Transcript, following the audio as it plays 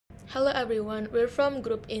Hello everyone, we're from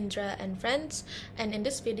Group Indra and Friends, and in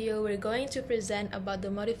this video we're going to present about the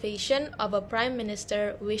motivation of a Prime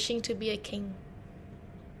Minister wishing to be a king.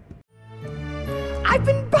 I've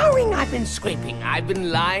been bowing, I've been scraping, I've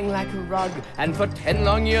been lying like a rug, and for 10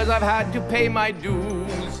 long years I've had to pay my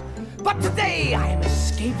dues. But today I am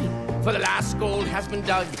escaping, for the last gold has been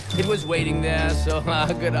dug. It was waiting there, so how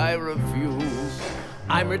could I refuse?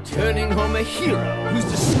 I'm returning home a hero who's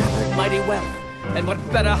discovered mighty wealth. And what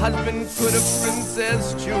better husband could a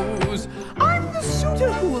princess choose? I'm the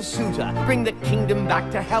suitor who will suit her, bring the kingdom back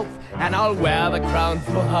to health, and I'll wear the crown,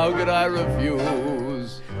 for how could I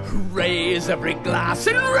refuse? Raise every glass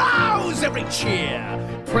and rouse every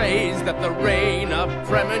cheer. Praise that the reign of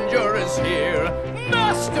Preminger is here.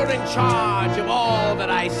 Master in charge of all that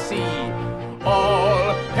I see.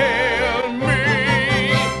 All hail me!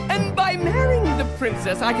 And by marrying the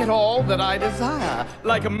princess, I get all that I desire,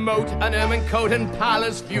 like a moat, an ermine coat, and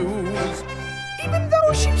palace views. Even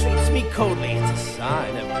though she treats me coldly, it's a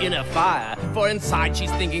sign of inner fire, for inside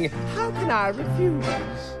she's thinking, how can I refuse?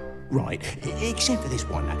 Right, except for this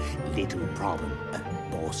one little problem,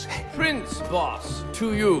 boss. Prince, boss,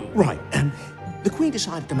 to you. Right, the Queen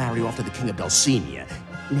decided to marry off to the King of Dulcinea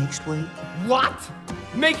next week. What?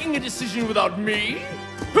 Making a decision without me?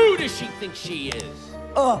 Who does she think she is?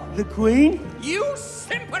 Oh, the Queen? You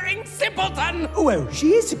simpering simpleton! Well, she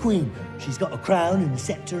is the Queen. She's got a crown and a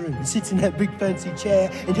scepter and sits in that big fancy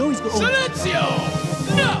chair and always got all...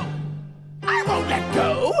 Silencio! No! I won't let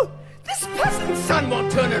go! This peasant's son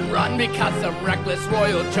won't turn and run because the reckless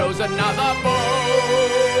royal chose another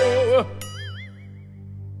beau!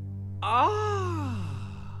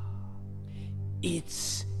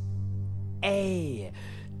 It's a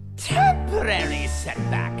temporary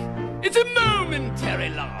setback. It's a momentary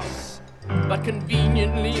loss. But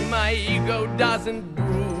conveniently my ego doesn't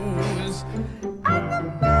bruise. And the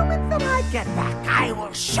moment that I get back, I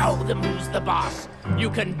will show them who's the boss. You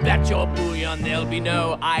can bet your bullion there'll be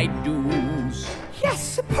no I do's. Yes,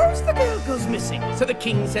 suppose the girl goes missing, so the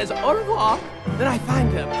king says au revoir. Then I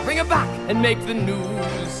find her, bring her back, and make the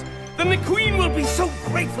news. Then the queen will be so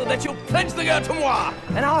grateful that you'll pledge the girl to moi,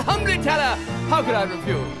 and I'll humbly tell her, how could I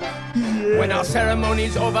refuse? Yeah. When our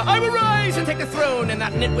ceremony's over, I will rise and take the throne, and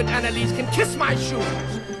that nitwit Annalise can kiss my shoes.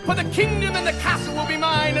 For the kingdom and the castle will be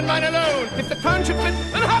mine and mine alone. If the crown should fit,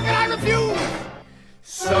 then how can I refuse?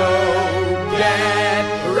 So get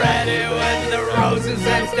ready when the roses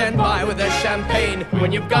and stand by with the champagne.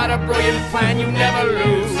 When you've got a brilliant plan, you never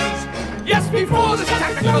lose. Yes, before this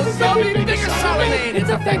tactical zombie bigger serenade. It's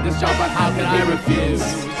a thankless job, but how can I refuse?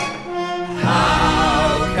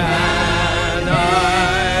 How can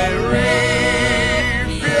I refuse?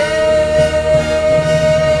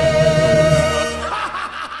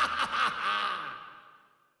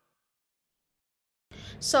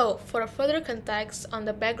 So, for further context on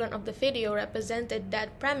the background of the video represented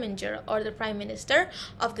that Preminger, or the Prime Minister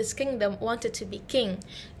of this kingdom, wanted to be king.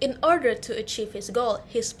 In order to achieve his goal,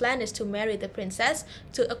 his plan is to marry the princess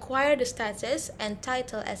to acquire the status and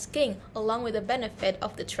title as king along with the benefit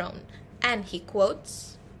of the throne. And he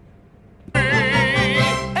quotes,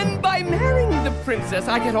 and by marrying the princess,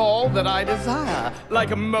 I get all that I desire,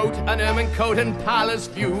 like a moat, an ermine coat, and palace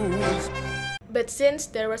views. But since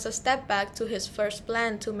there was a step back to his first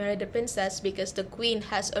plan to marry the princess because the queen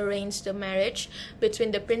has arranged the marriage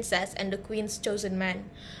between the princess and the queen's chosen man.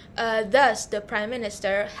 Thus, the Prime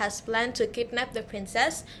Minister has planned to kidnap the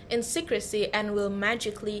princess in secrecy and will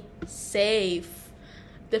magically save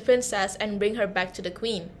the princess and bring her back to the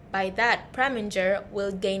queen. By that, Preminger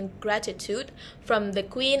will gain gratitude from the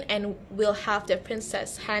queen and will have the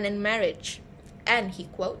princess hand in marriage. And he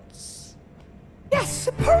quotes, yes,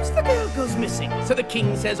 suppose the girl goes missing, so the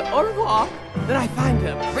king says au revoir. Then I find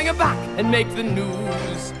her, bring her back, and make the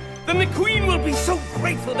news. Then the queen will be so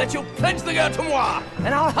grateful that you'll pledge the girl to moi,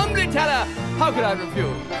 and I'll humbly tell her, how could I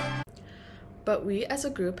refuse? But we as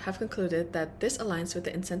a group have concluded that this aligns with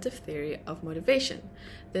the incentive theory of motivation.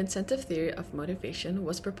 The incentive theory of motivation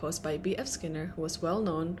was proposed by B.F. Skinner, who was well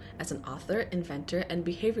known as an author, inventor, and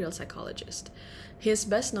behavioral psychologist. He is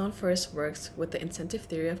best known for his works with the incentive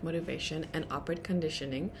theory of motivation and operant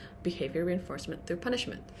conditioning, behavior reinforcement through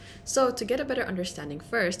punishment. So, to get a better understanding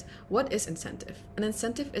first, what is incentive? An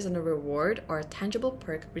incentive is a reward or a tangible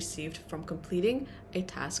perk received from completing a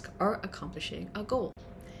task or accomplishing a goal.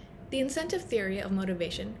 The incentive theory of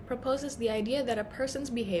motivation proposes the idea that a person's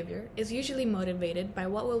behavior is usually motivated by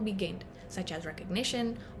what will be gained, such as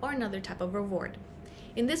recognition or another type of reward.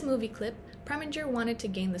 In this movie clip, Preminger wanted to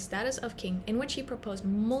gain the status of king, in which he proposed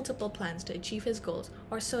multiple plans to achieve his goals,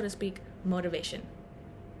 or so to speak, motivation.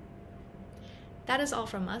 That is all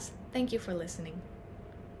from us. Thank you for listening.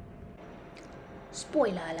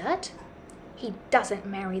 Spoiler alert. He doesn't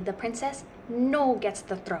marry the princess, nor gets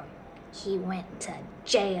the throne. He went to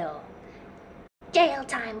jail. Jail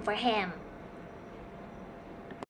time for him.